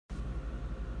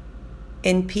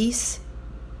In peace,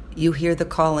 you hear the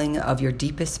calling of your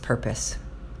deepest purpose.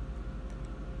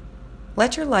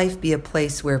 Let your life be a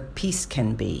place where peace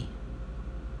can be.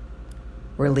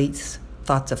 Release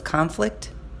thoughts of conflict,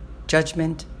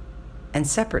 judgment, and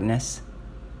separateness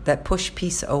that push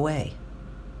peace away.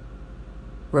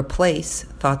 Replace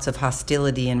thoughts of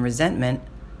hostility and resentment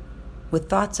with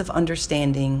thoughts of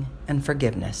understanding and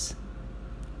forgiveness.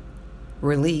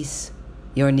 Release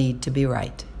your need to be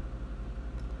right.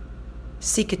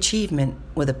 Seek achievement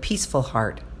with a peaceful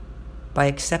heart by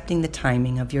accepting the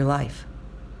timing of your life.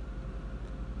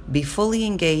 Be fully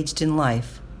engaged in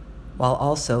life while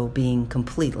also being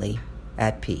completely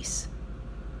at peace.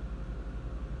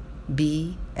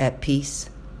 Be at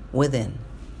peace within.